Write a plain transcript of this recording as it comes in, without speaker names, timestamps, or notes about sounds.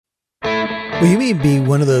Well, you may be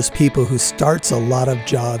one of those people who starts a lot of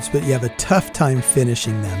jobs, but you have a tough time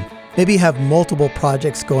finishing them. Maybe you have multiple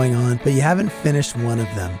projects going on, but you haven't finished one of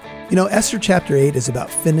them. You know, Esther chapter 8 is about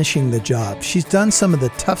finishing the job. She's done some of the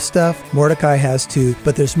tough stuff, Mordecai has too,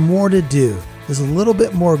 but there's more to do. There's a little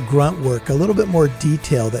bit more grunt work, a little bit more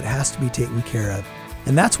detail that has to be taken care of.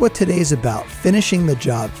 And that's what today's about, finishing the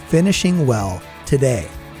job, finishing well, today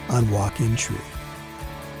on Walk in Truth.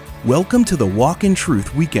 Welcome to the Walk in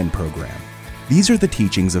Truth weekend program. These are the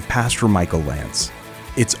teachings of Pastor Michael Lance.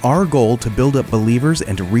 It's our goal to build up believers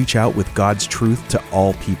and to reach out with God's truth to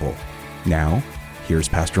all people. Now, here's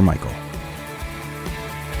Pastor Michael.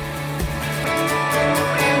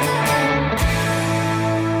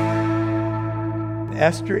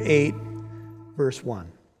 Esther 8, verse 1.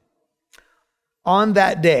 On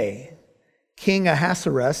that day, King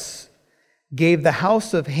Ahasuerus gave the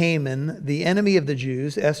house of Haman, the enemy of the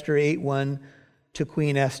Jews, Esther 8:1, to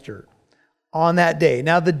Queen Esther. On that day.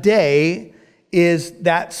 Now the day is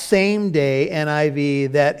that same day,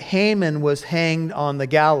 NIV, that Haman was hanged on the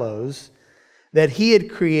gallows that he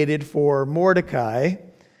had created for Mordecai.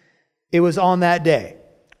 It was on that day.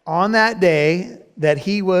 On that day that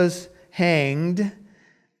he was hanged,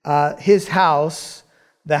 his house,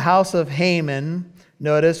 the house of Haman,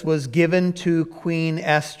 notice, was given to Queen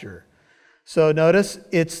Esther. So notice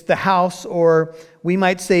it's the house, or we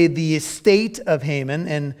might say the estate of Haman.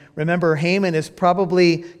 And remember, Haman is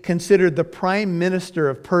probably considered the prime minister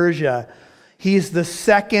of Persia. He's the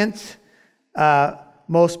second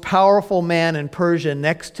most powerful man in Persia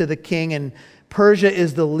next to the king. And Persia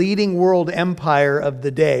is the leading world empire of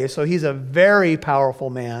the day. So he's a very powerful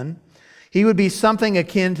man. He would be something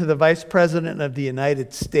akin to the vice president of the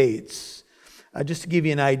United States, just to give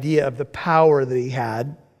you an idea of the power that he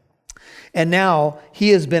had. And now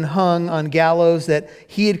he has been hung on gallows that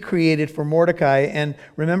he had created for Mordecai. And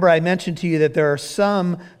remember, I mentioned to you that there are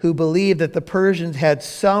some who believe that the Persians had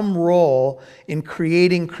some role in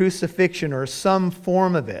creating crucifixion or some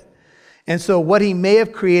form of it. And so what he may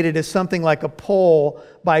have created is something like a pole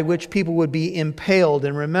by which people would be impaled.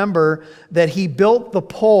 And remember that he built the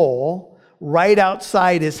pole right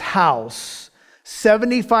outside his house,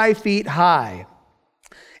 75 feet high.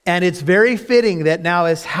 And it's very fitting that now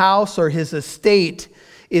his house or his estate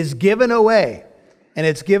is given away. And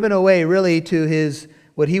it's given away really to his,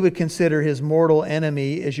 what he would consider his mortal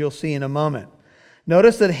enemy, as you'll see in a moment.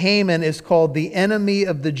 Notice that Haman is called the enemy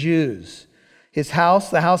of the Jews. His house,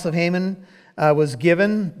 the house of Haman, was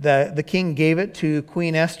given, the king gave it to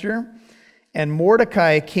Queen Esther. And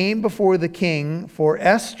Mordecai came before the king, for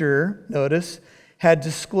Esther, notice, had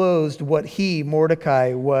disclosed what he,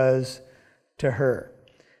 Mordecai, was to her.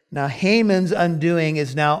 Now, Haman's undoing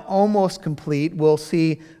is now almost complete. We'll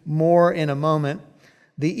see more in a moment.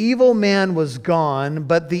 The evil man was gone,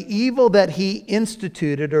 but the evil that he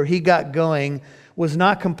instituted or he got going was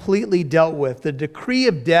not completely dealt with. The decree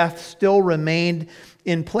of death still remained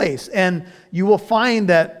in place. And you will find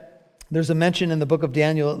that there's a mention in the book of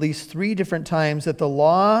Daniel at least 3 different times that the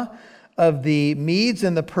law of the Medes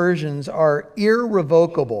and the Persians are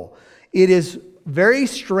irrevocable. It is very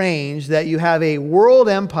strange that you have a world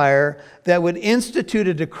empire that would institute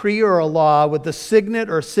a decree or a law with the signet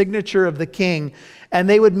or signature of the king, and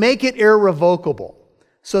they would make it irrevocable.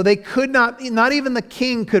 So they could not even the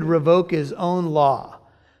king could revoke his own law.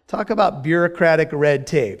 Talk about bureaucratic red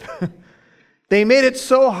tape. They made it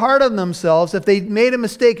so hard on themselves. If they made a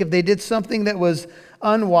mistake, if they did something that was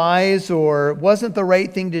unwise or wasn't the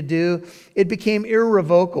right thing to do, it became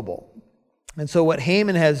irrevocable. And so what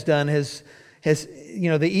Haman has done has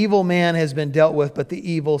the evil man has been dealt with, but the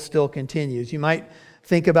evil still continues. You might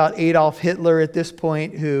think about Adolf Hitler at this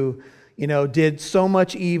point who, did so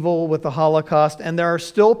much evil with the Holocaust, and there are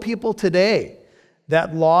still people today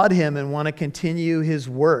that laud him and want to continue his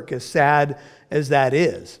work, as sad as that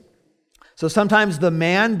is. So sometimes the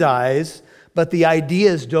man dies, but the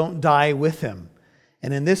ideas don't die with him.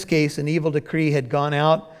 And in this case, an evil decree had gone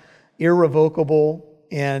out, irrevocable,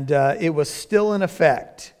 and it was still in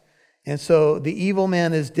effect. And so the evil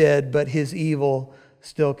man is dead, but his evil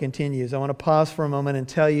still continues. I want to pause for a moment and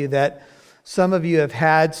tell you that some of you have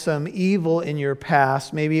had some evil in your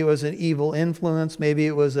past. Maybe it was an evil influence. Maybe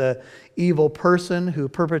it was an evil person who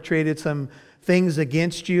perpetrated some things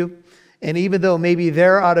against you. And even though maybe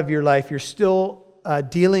they're out of your life, you're still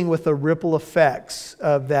dealing with the ripple effects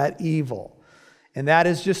of that evil. And that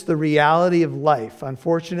is just the reality of life.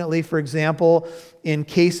 Unfortunately, for example, in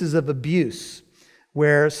cases of abuse,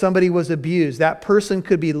 where somebody was abused, that person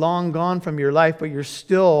could be long gone from your life, but you're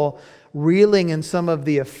still reeling in some of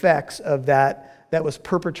the effects of that that was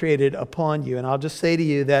perpetrated upon you. And I'll just say to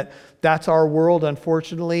you that that's our world,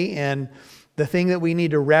 unfortunately, and the thing that we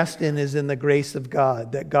need to rest in is in the grace of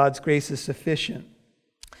God, that God's grace is sufficient,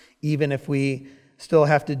 even if we still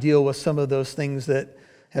have to deal with some of those things that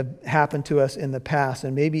have happened to us in the past,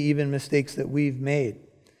 and maybe even mistakes that we've made.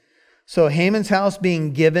 So Haman's house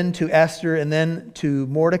being given to Esther and then to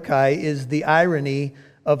Mordecai is the irony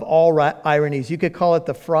of all ironies. You could call it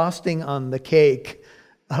the frosting on the cake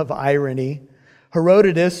of irony.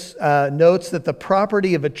 Herodotus notes that the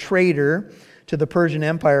property of a traitor to the Persian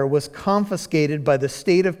Empire was confiscated by the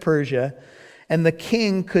state of Persia, and the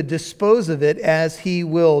king could dispose of it as he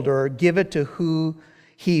willed or give it to who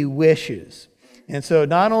he wishes. And so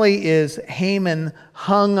not only is Haman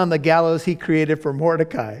hung on the gallows he created for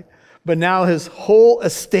Mordecai, but now his whole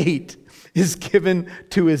estate is given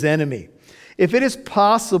to his enemy. If it is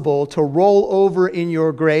possible to roll over in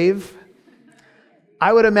your grave,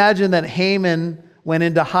 I would imagine that Haman went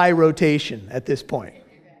into high rotation at this point.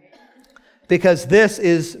 Because this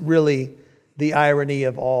is really the irony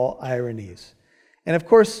of all ironies. And of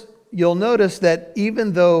course, you'll notice that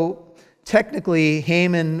even though technically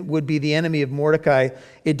Haman would be the enemy of Mordecai,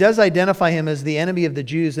 it does identify him as the enemy of the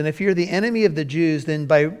Jews. And if you're the enemy of the Jews, then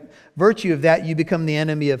by virtue of that, you become the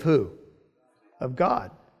enemy of who? Of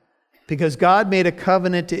God. Because God made a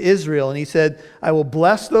covenant to Israel, and he said, I will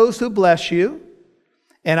bless those who bless you,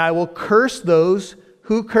 and I will curse those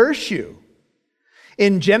who curse you.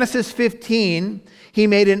 In Genesis 15, he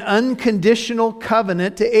made an unconditional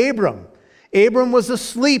covenant to Abram. Abram was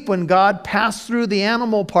asleep when God passed through the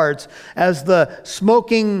animal parts as the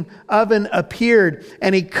smoking oven appeared,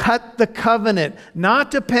 and he cut the covenant,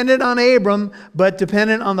 not dependent on Abram, but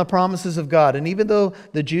dependent on the promises of God. And even though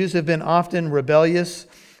the Jews have been often rebellious,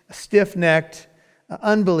 stiff-necked,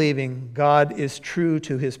 unbelieving, God is true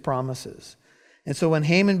to his promises. And so when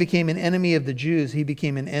Haman became an enemy of the Jews, he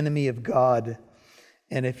became an enemy of God.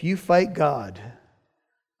 And if you fight God,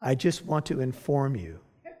 I just want to inform you,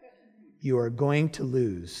 you are going to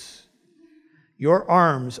lose. Your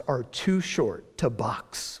arms are too short to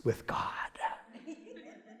box with God.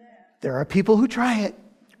 There are people who try it,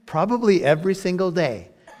 probably every single day.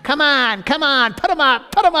 Come on, put them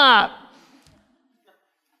up.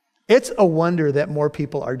 It's a wonder that more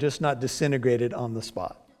people are just not disintegrated on the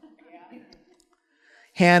spot.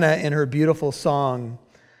 Hannah, in her beautiful song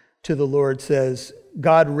to the Lord, says,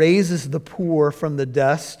 God raises the poor from the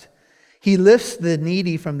dust. He lifts the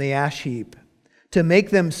needy from the ash heap to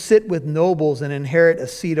make them sit with nobles and inherit a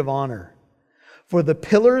seat of honor. For the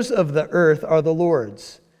pillars of the earth are the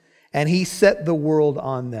Lord's, and he set the world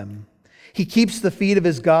on them. He keeps the feet of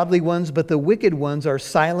his godly ones, but the wicked ones are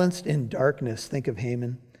silenced in darkness. Think of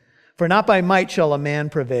Haman. For not by might shall a man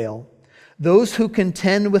prevail. Those who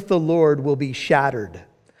contend with the Lord will be shattered.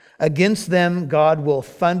 Against them God will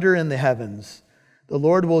thunder in the heavens. The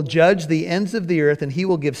Lord will judge the ends of the earth, and he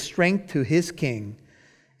will give strength to his king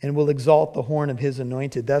and will exalt the horn of his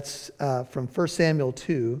anointed. That's from 1 Samuel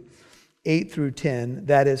 2, 8 through 10.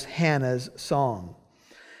 That is Hannah's song.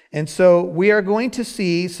 And so we are going to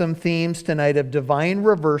see some themes tonight of divine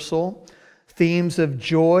reversal, themes of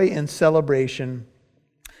joy and celebration,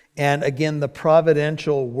 and again, the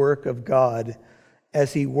providential work of God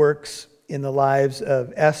as he works in the lives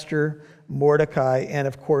of Esther, Mordecai, and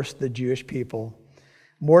of course the Jewish people.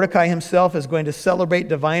 Mordecai himself is going to celebrate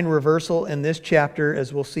divine reversal in this chapter,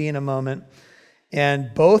 as we'll see in a moment.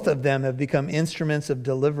 And both of them have become instruments of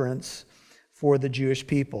deliverance for the Jewish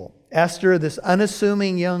people. Esther, this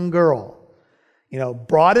unassuming young girl,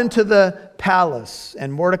 brought into the palace,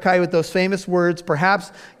 and Mordecai with those famous words,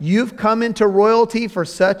 perhaps you've come into royalty for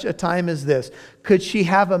such a time as this. Could she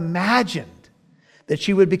have imagined that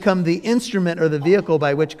she would become the instrument or the vehicle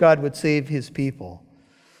by which God would save his people?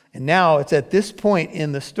 And now it's at this point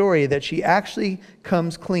in the story that she actually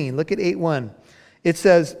comes clean. Look at 8:1. It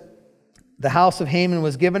says, the house of Haman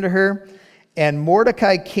was given to her, and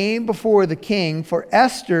Mordecai came before the king, for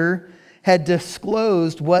Esther had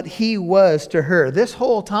disclosed what he was to her. This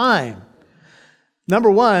whole time,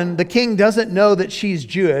 number one, the king doesn't know that she's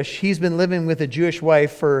Jewish. He's been living with a Jewish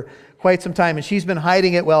wife for quite some time, and she's been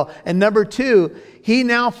hiding it well. And number two, he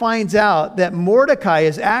now finds out that Mordecai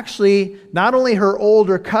is actually not only her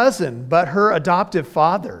older cousin, but her adoptive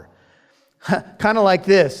father. Kind of like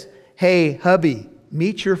this. Hey, hubby,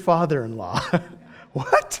 meet your father-in-law.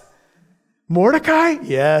 What? Mordecai?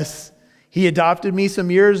 Yes. He adopted me some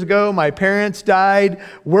years ago. My parents died.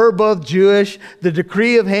 We're both Jewish. The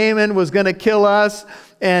decree of Haman was going to kill us.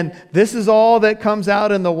 And this is all that comes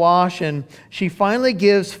out in the wash. And she finally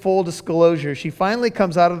gives full disclosure. She finally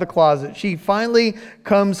comes out of the closet. She finally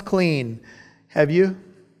comes clean. Have you?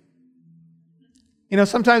 You know,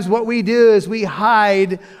 sometimes what we do is we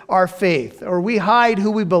hide our faith, or we hide who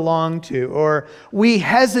we belong to, or we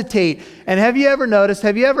hesitate. And have you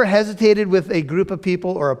ever hesitated with a group of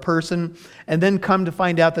people or a person and then come to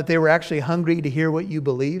find out that they were actually hungry to hear what you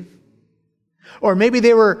believe? Or maybe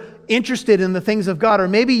they were interested in the things of God, or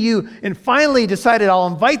maybe you and finally decided, I'll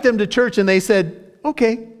invite them to church, and they said,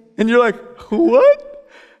 okay. And you're like, what?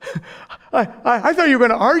 I thought you were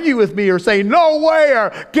going to argue with me or say, no way,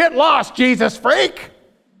 or get lost, Jesus freak.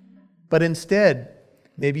 But instead,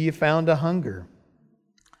 maybe you found a hunger.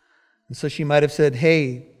 And so she might have said,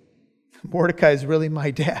 hey, Mordecai's really my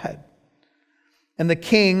dad. And the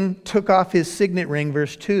king took off his signet ring,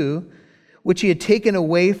 verse 2, which he had taken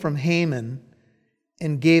away from Haman,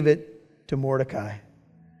 and gave it to Mordecai.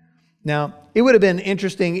 Now, it would have been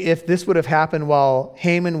interesting if this would have happened while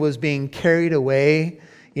Haman was being carried away,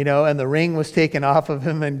 and the ring was taken off of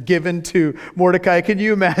him and given to Mordecai. Can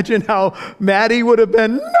you imagine how mad he would have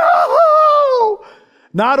been? No!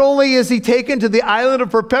 Not only is he taken to the island of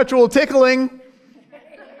perpetual tickling,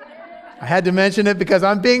 I had to mention it because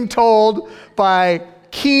I'm being told by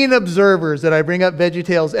keen observers that I bring up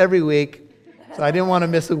VeggieTales every week, so I didn't want to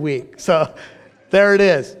miss a week. So there it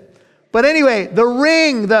is. But anyway, the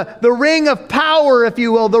ring of power, if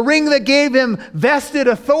you will, the ring that gave him vested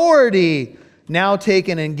authority, now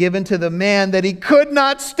taken and given to the man that he could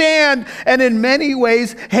not stand. And in many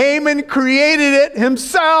ways, Haman created it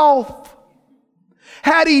himself.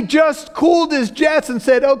 Had he just cooled his jets and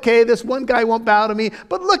said, okay, this one guy won't bow to me,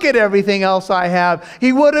 but look at everything else I have,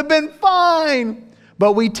 he would have been fine.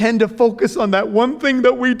 But we tend to focus on that one thing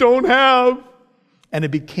that we don't have. And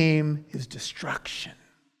it became his destruction.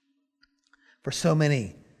 For so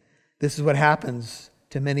many, this is what happens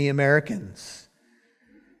to many Americans.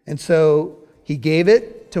 And so he gave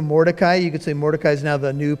it to Mordecai. You could say Mordecai is now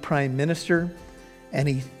the new prime minister.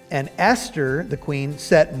 And Esther, the queen,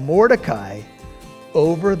 set Mordecai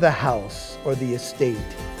over the house or the estate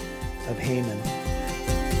of Haman.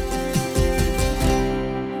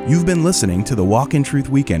 You've been listening to the Walk in Truth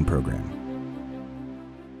Weekend program.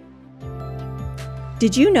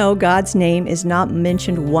 Did you know God's name is not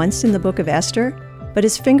mentioned once in the book of Esther, but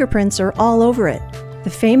his fingerprints are all over it? The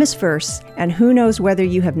famous verse, "And who knows whether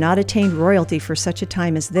you have not attained royalty for such a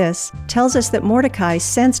time as this," tells us that Mordecai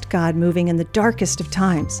sensed God moving in the darkest of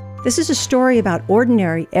times. This is a story about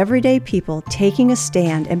ordinary, everyday people taking a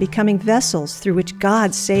stand and becoming vessels through which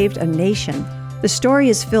God saved a nation. The story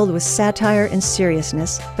is filled with satire and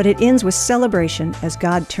seriousness, but it ends with celebration as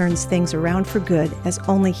God turns things around for good as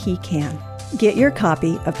only He can. Get your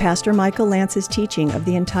copy of Pastor Michael Lance's teaching of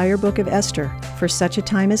the entire book of Esther for such a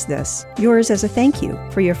time as this, yours as a thank you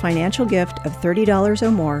for your financial gift of $30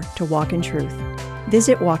 or more to Walk in Truth.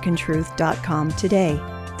 Visit walkintruth.com today.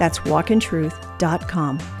 That's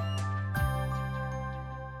walkintruth.com.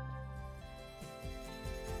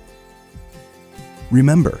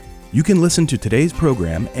 Remember, you can listen to today's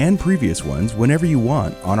program and previous ones whenever you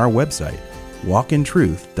want on our website,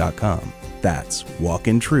 walkintruth.com. That's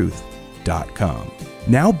walkintruth.com.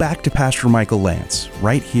 Now back to Pastor Michael Lance,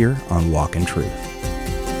 right here on Walk in Truth.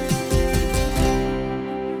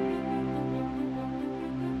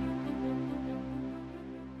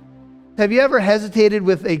 Have you ever hesitated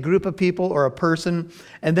with a group of people or a person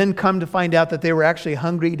and then come to find out that they were actually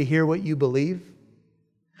hungry to hear what you believe?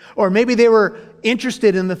 Or maybe they were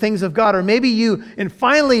interested in the things of God, or maybe you and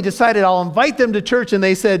finally decided, I'll invite them to church, and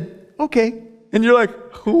they said, okay. And you're like,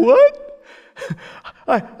 what?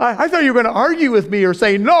 I thought you were going to argue with me or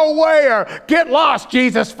say, no way, or get lost,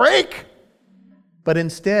 Jesus freak. But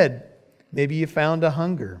instead, maybe you found a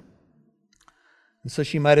hunger. And so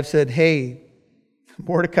she might have said, hey,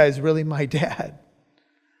 Mordecai is really my dad.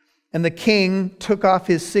 And the king took off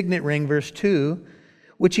his signet ring, verse 2,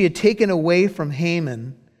 which he had taken away from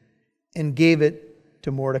Haman, and gave it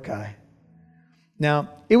to Mordecai. Now,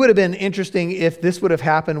 it would have been interesting if this would have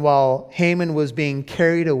happened while Haman was being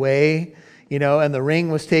carried away, and the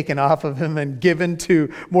ring was taken off of him and given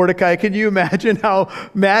to Mordecai. Can you imagine how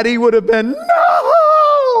mad he would have been?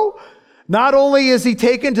 No! Not only is he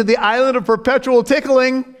taken to the island of perpetual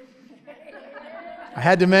tickling, I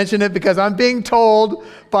had to mention it because I'm being told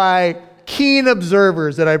by keen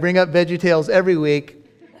observers that I bring up VeggieTales every week,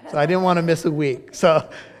 so I didn't want to miss a week. So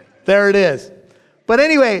there it is. But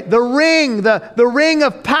anyway, the ring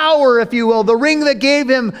of power, if you will, the ring that gave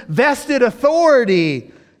him vested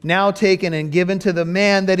authority, now taken and given to the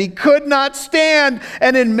man that he could not stand.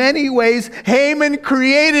 And in many ways, Haman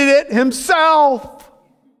created it himself.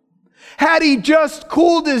 Had he just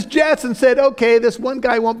cooled his jets and said, okay, this one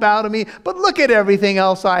guy won't bow to me, but look at everything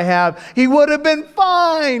else I have, he would have been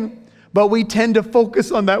fine. But we tend to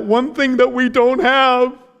focus on that one thing that we don't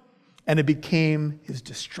have. And it became his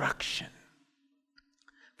destruction.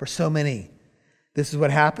 For so many, this is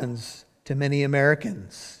what happens to many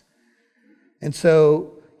Americans. And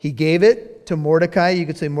so he gave it to Mordecai. You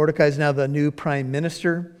could say Mordecai is now the new prime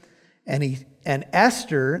minister. And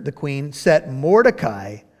Esther, the queen, set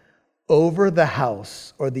Mordecai over the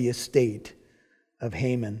house or the estate of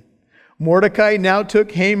Haman. Mordecai now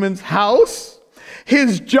took Haman's house,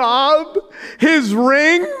 his job, his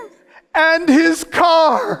ring, and his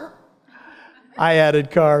car. I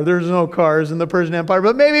added car. There's no cars in the Persian Empire,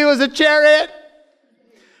 but maybe it was a chariot.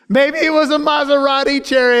 Maybe it was a Maserati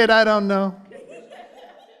chariot. I don't know.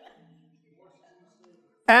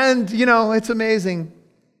 And, it's amazing.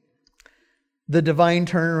 The divine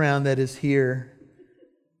turnaround that is here.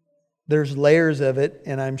 There's layers of it,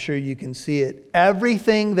 and I'm sure you can see it.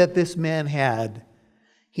 Everything that this man had,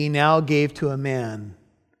 he now gave to a man,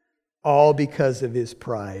 all because of his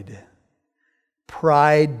pride.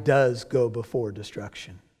 Pride does go before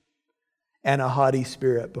destruction, and a haughty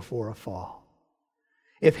spirit before a fall.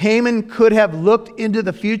 If Haman could have looked into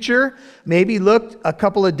the future, maybe looked a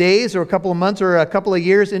couple of days or a couple of months or a couple of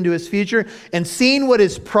years into his future and seen what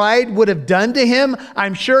his pride would have done to him,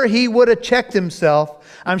 I'm sure he would have checked himself.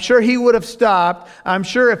 I'm sure he would have stopped. I'm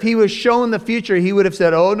sure if he was shown the future, he would have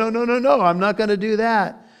said, oh, no, I'm not going to do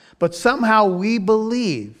that. But somehow we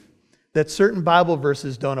believe that certain Bible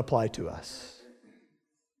verses don't apply to us.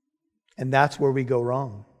 And that's where we go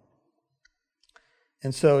wrong.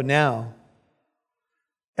 And so now,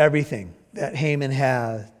 everything that Haman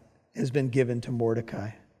has been given to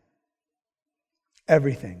Mordecai.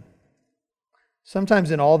 Everything.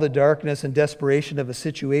 Sometimes in all the darkness and desperation of a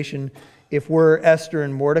situation, if we're Esther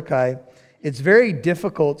and Mordecai, it's very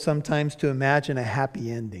difficult sometimes to imagine a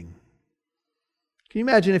happy ending. Can you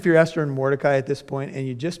imagine if you're Esther and Mordecai at this point and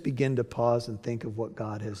you just begin to pause and think of what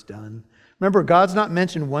God has done? Remember, God's not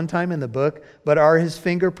mentioned one time in the book, but are his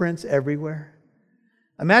fingerprints everywhere?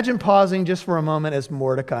 Imagine pausing just for a moment as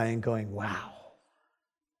Mordecai and going, wow,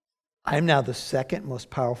 I'm now the second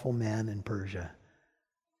most powerful man in Persia.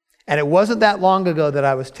 And it wasn't that long ago that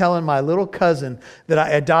I was telling my little cousin that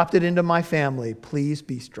I adopted into my family, please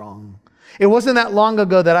be strong. It wasn't that long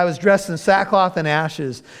ago that I was dressed in sackcloth and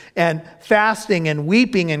ashes and fasting and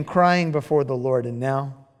weeping and crying before the Lord. And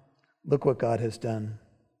now, look what God has done.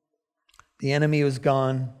 The enemy was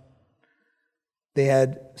gone. They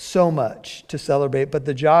had so much to celebrate, but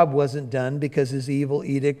the job wasn't done because his evil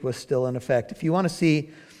edict was still in effect. If you want to see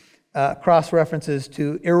cross-references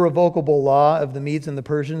to irrevocable law of the Medes and the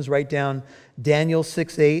Persians, write down Daniel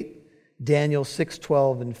 6:8, Daniel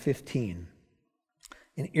 6:12, and 15.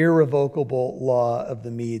 An irrevocable law of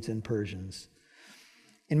the Medes and Persians.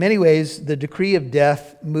 In many ways, the decree of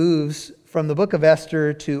death moves from the book of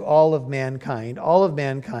Esther to all of mankind. All of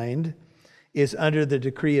mankind is under the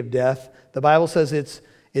decree of death. The Bible says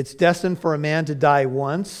it's destined for a man to die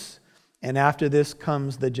once, and after this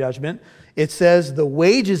comes the judgment. It says the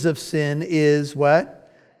wages of sin is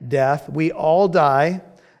what? Death. We all die.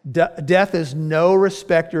 Death is no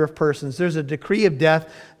respecter of persons. There's a decree of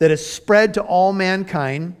death that is spread to all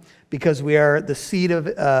mankind because we are the seed of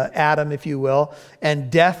Adam, if you will, and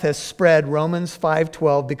death has spread, Romans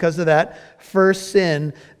 5:12. Because of that first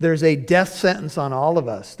sin, there's a death sentence on all of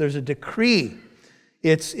us. There's a decree.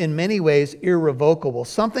 It's in many ways irrevocable.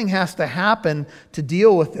 Something has to happen to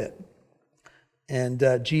deal with it. And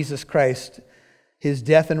Jesus Christ, his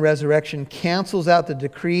death and resurrection cancels out the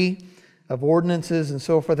decree of ordinances and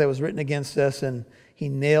so forth that was written against us, and he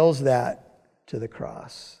nails that to the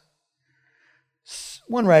cross.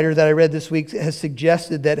 One writer that I read this week has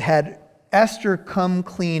suggested that had Esther come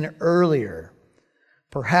clean earlier,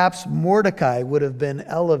 perhaps Mordecai would have been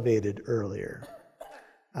elevated earlier.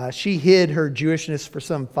 She hid her Jewishness for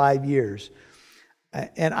some 5 years.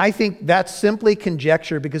 And I think that's simply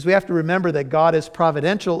conjecture because we have to remember that God is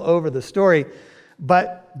providential over the story.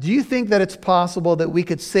 But do you think that it's possible that we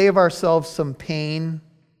could save ourselves some pain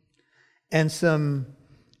and some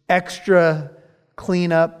extra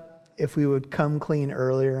cleanup if we would come clean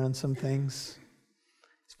earlier on some things?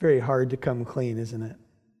 It's very hard to come clean, isn't it?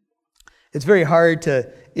 It's very hard to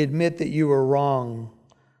admit that you were wrong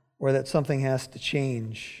or that something has to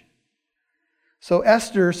change. So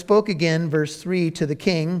Esther spoke again, verse 3, to the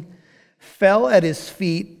king, fell at his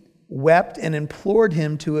feet, wept, and implored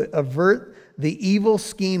him to avert the evil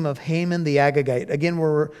scheme of Haman the Agagite. Again,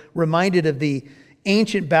 we're reminded of the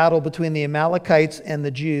ancient battle between the Amalekites and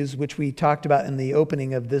the Jews, which we talked about in the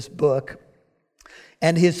opening of this book,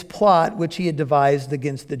 and his plot, which he had devised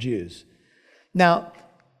against the Jews. Now,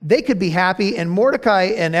 they could be happy, and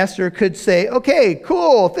Mordecai and Esther could say, okay,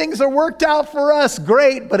 cool, things are worked out for us,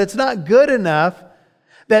 great, but it's not good enough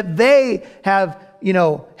that they have,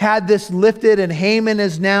 had this lifted and Haman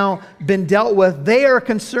has now been dealt with. They are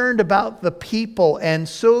concerned about the people, and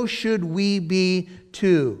so should we be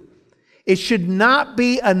too. It should not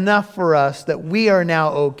be enough for us that we are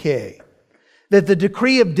now okay, that the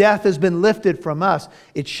decree of death has been lifted from us.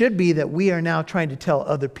 It should be that we are now trying to tell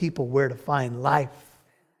other people where to find life.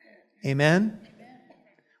 Amen?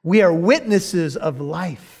 We are witnesses of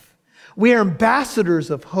life. We are ambassadors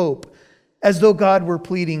of hope, as though God were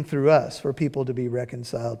pleading through us for people to be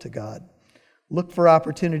reconciled to God. Look for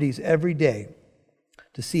opportunities every day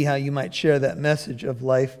to see how you might share that message of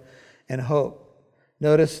life and hope.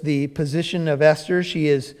 Notice the position of Esther.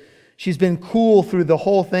 She's been cool through the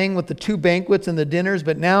whole thing with the 2 banquets and the dinners,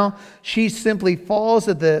 but now she simply falls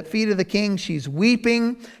at the feet of the king. She's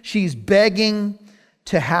weeping. She's begging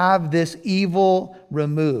to have this evil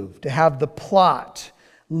removed, to have the plot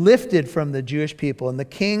lifted from the Jewish people. And the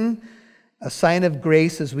king, a sign of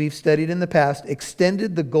grace, as we've studied in the past,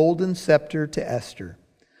 extended the golden scepter to Esther.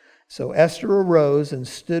 So Esther arose and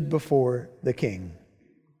stood before the king.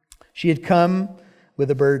 She had come with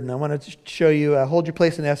a burden. I want to show you, hold your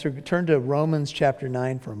place in Esther. Turn to Romans chapter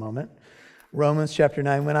 9 for a moment. Romans chapter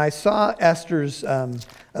 9. When I saw Esther's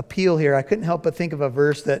appeal here, I couldn't help but think of a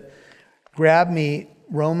verse that grabbed me,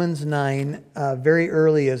 Romans 9, very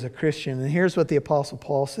early as a Christian. And here's what the Apostle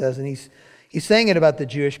Paul says, and he's saying it about the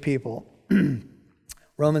Jewish people.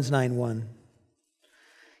 Romans 9:1.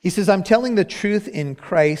 He says, I'm telling the truth in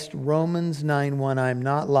Christ, Romans 9:1, I'm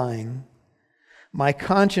not lying. My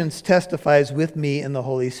conscience testifies with me in the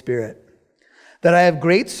Holy Spirit that I have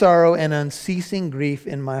great sorrow and unceasing grief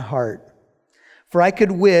in my heart. For I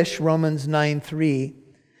could wish, Romans 9:3,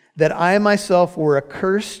 that I myself were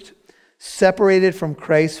accursed, separated from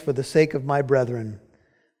Christ for the sake of my brethren,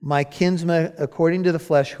 my kinsmen according to the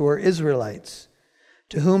flesh, who are Israelites,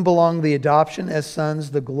 to whom belong the adoption as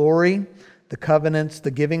sons, the glory, the covenants,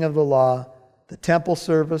 the giving of the law, the temple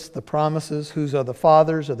service, the promises, whose are the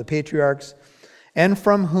fathers or the patriarchs, and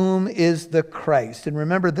from whom is the Christ. And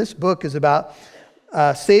remember, this book is about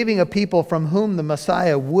saving a people from whom the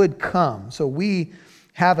Messiah would come. So we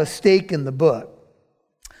have a stake in the book.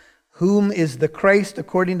 Whom is the Christ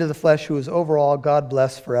according to the flesh, who is over all, God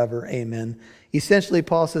bless forever. Amen. Essentially,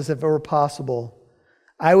 Paul says, if it were possible,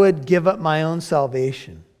 I would give up my own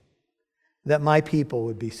salvation that my people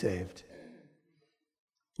would be saved.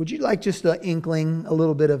 Would you like just an inkling, a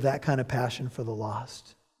little bit of that kind of passion for the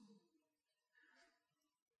lost?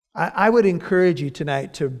 I would encourage you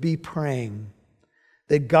tonight to be praying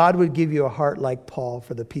that God would give you a heart like Paul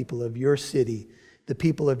for the people of your city, the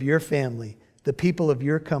people of your family, the people of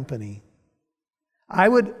your company. I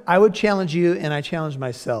would challenge you, and I challenge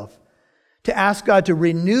myself, to ask God to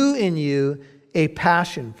renew in you a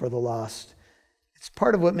passion for the lost. It's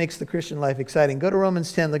part of what makes the Christian life exciting. Go to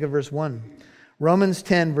Romans 10, look at verse 1. Romans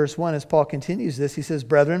 10, verse 1, as Paul continues this, he says,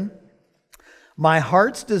 Brethren, my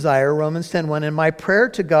heart's desire, Romans 10:1, and my prayer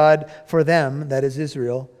to God for them, that is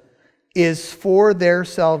Israel, is for their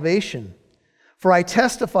salvation. For I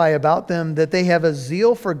testify about them that they have a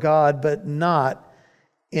zeal for God, but not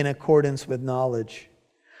in accordance with knowledge.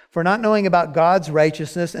 For not knowing about God's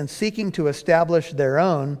righteousness and seeking to establish their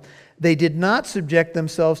own, they did not subject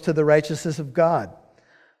themselves to the righteousness of God.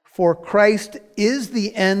 For Christ is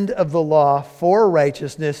the end of the law for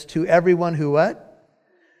righteousness to everyone who what?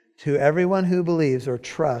 To everyone who believes or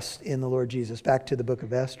trusts in the Lord Jesus. Back to the book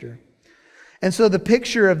of Esther. And so the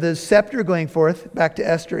picture of the scepter going forth, back to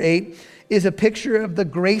Esther 8, is a picture of the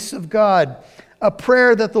grace of God. A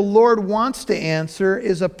prayer that the Lord wants to answer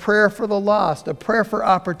is a prayer for the lost, a prayer for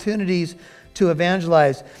opportunities to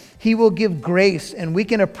evangelize. He will give grace, and we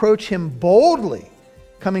can approach Him boldly,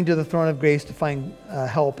 coming to the throne of grace to find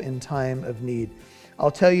help in time of need.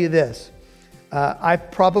 I'll tell you this.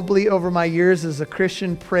 I've probably, over my years as a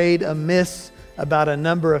Christian, prayed amiss about a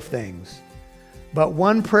number of things. But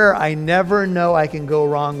one prayer I never know I can go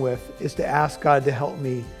wrong with is to ask God to help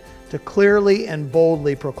me to clearly and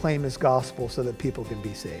boldly proclaim His gospel so that people can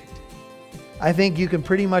be saved. I think you can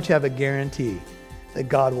pretty much have a guarantee that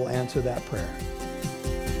God will answer that prayer.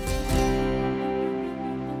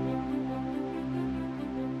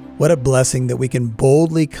 What a blessing that we can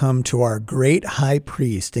boldly come to our great high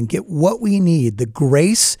priest and get what we need, the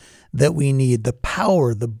grace that we need, the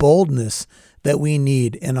power, the boldness that we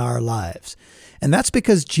need in our lives. And that's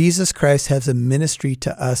because Jesus Christ has a ministry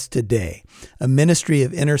to us today, a ministry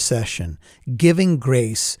of intercession, giving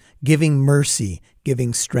grace, giving mercy,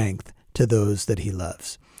 giving strength to those that He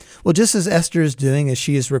loves. Well, just as Esther is doing, as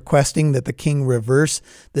she is requesting that the king reverse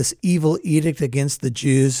this evil edict against the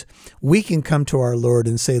Jews, we can come to our Lord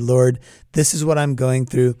and say, Lord, this is what I'm going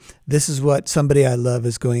through. This is what somebody I love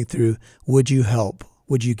is going through. Would you help?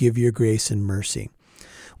 Would you give your grace and mercy?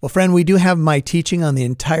 Well, friend, we do have my teaching on the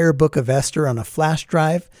entire book of Esther on a flash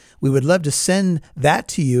drive. We would love to send that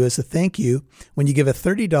to you as a thank you when you give a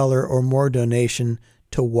 $30 or more donation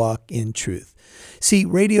to Walk in Truth. See,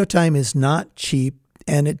 radio time is not cheap,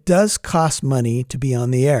 and it does cost money to be on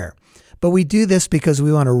the air. But we do this because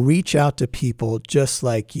we want to reach out to people just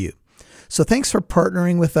like you. So thanks for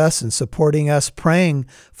partnering with us and supporting us, praying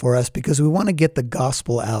for us, because we want to get the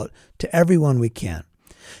gospel out to everyone we can.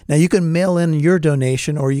 Now, you can mail in your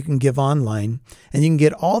donation or you can give online, and you can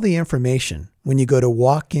get all the information when you go to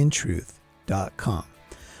walkintruth.com.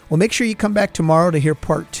 Well, make sure you come back tomorrow to hear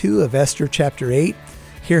part 2 of Esther chapter 8,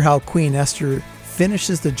 hear how Queen Esther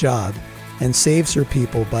finishes the job and saves her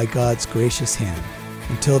people by God's gracious hand.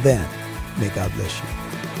 Until then, may God bless you.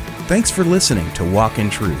 Thanks for listening to Walk in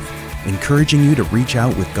Truth, encouraging you to reach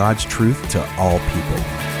out with God's truth to all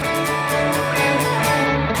people.